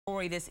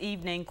story this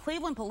evening.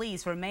 Cleveland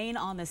police remain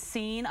on the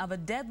scene of a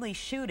deadly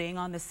shooting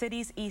on the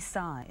city's east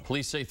side.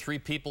 Police say 3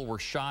 people were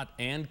shot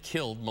and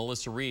killed.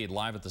 Melissa Reed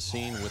live at the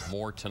scene with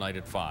more tonight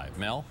at 5.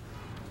 Mel?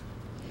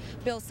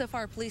 Bill, so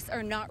far police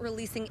are not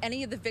releasing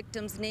any of the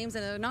victims' names,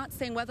 and they're not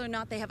saying whether or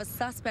not they have a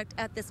suspect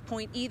at this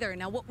point either.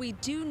 Now, what we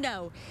do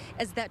know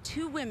is that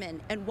 2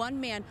 women and 1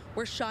 man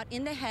were shot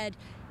in the head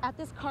at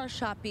this car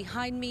shop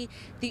behind me.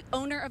 The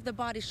owner of the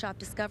body shop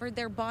discovered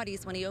their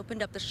bodies when he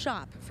opened up the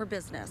shop for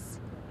business.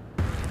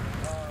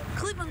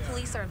 Cleveland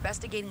police are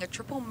investigating a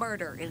triple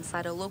murder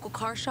inside a local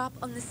car shop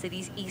on the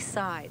city's east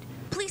side.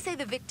 Police say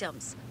the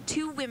victims,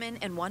 2 women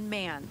and 1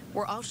 man,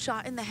 were all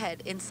shot in the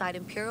head inside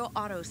Imperial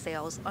Auto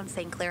Sales on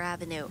St. Clair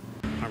Avenue.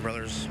 My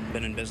brother's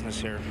been in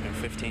business here in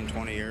 15,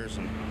 20 years,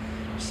 and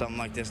something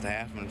like this to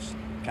happen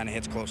kind of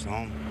hits close to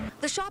home.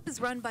 The shop is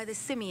run by the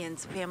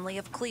Simeons family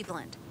of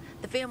Cleveland.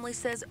 The family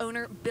says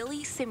owner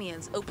Billy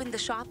Simeons opened the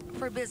shop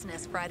for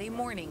business Friday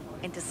morning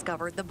and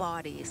discovered the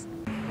bodies.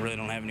 I really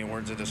don't have any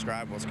words to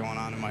describe what's going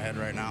on in my head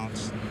right now.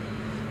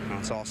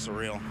 It's all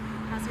surreal.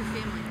 How's your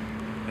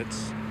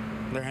family?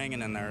 They're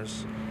hanging in there.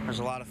 There's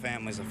a lot of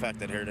families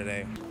affected here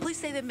today. Police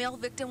say the male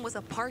victim was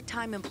a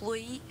part-time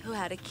employee who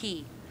had a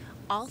key.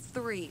 All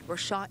 3 were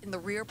shot in the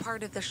rear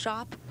part of the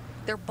shop.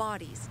 Their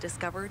bodies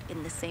discovered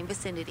in the same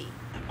vicinity.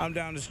 I'm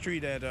down the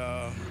street at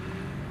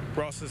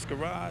Ross's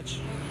Garage,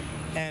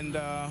 and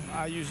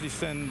I usually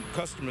send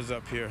customers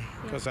up here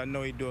because I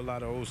know he do a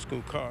lot of old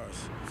school cars.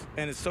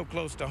 And it's so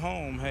close to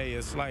home, hey,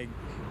 it's like,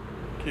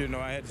 you know,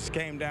 I just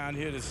came down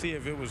here to see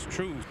if it was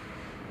true.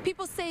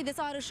 People say this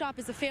auto shop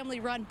is a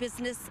family-run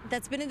business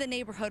that's been in the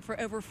neighborhood for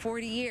over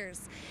 40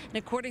 years. And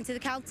according to the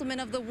councilman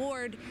of the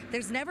ward,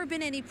 there's never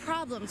been any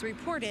problems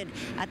reported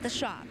at the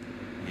shop.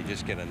 You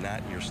just get a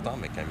knot in your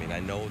stomach. I mean, I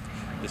know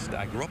this.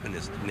 I grew up in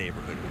this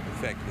neighborhood.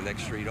 In fact, the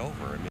next street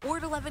over.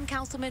 Ward 11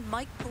 Councilman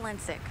Mike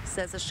Polensek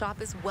says the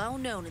shop is well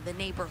known in the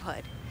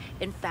neighborhood.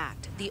 In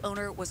fact, the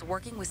owner was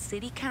working with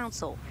city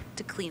council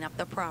to clean up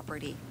the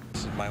property.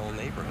 This is my old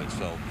neighborhood,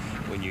 so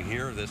when you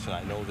hear this, and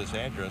I know this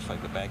address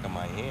like the back of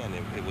my hand,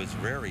 it was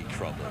very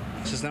troubling.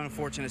 It's just an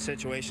unfortunate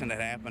situation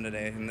that happened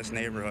today in this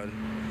neighborhood.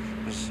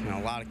 There's a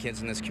lot of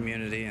kids in this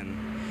community, and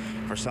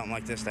for something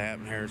like this to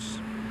happen here, it's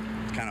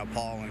kind of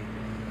appalling.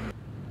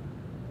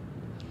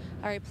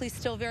 All right, police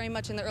still very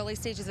much in the early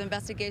stages of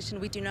investigation.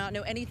 We do not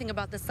know anything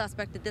about the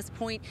suspect at this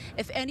point.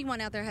 If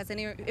anyone out there has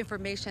any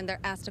information, they're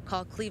asked to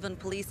call Cleveland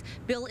Police.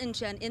 Bill and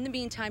Jen, in the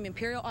meantime,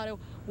 Imperial Auto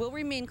will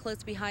remain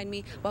close behind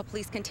me while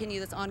police continue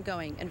this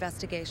ongoing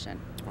investigation.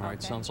 All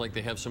right, sounds like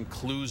they have some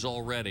clues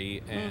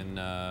already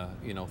and,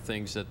 you know,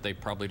 things that they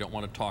probably don't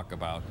want to talk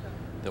about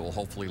that will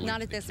hopefully lead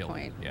to the killing. Not at this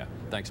point. Yeah,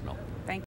 thanks, Mel. Thank you.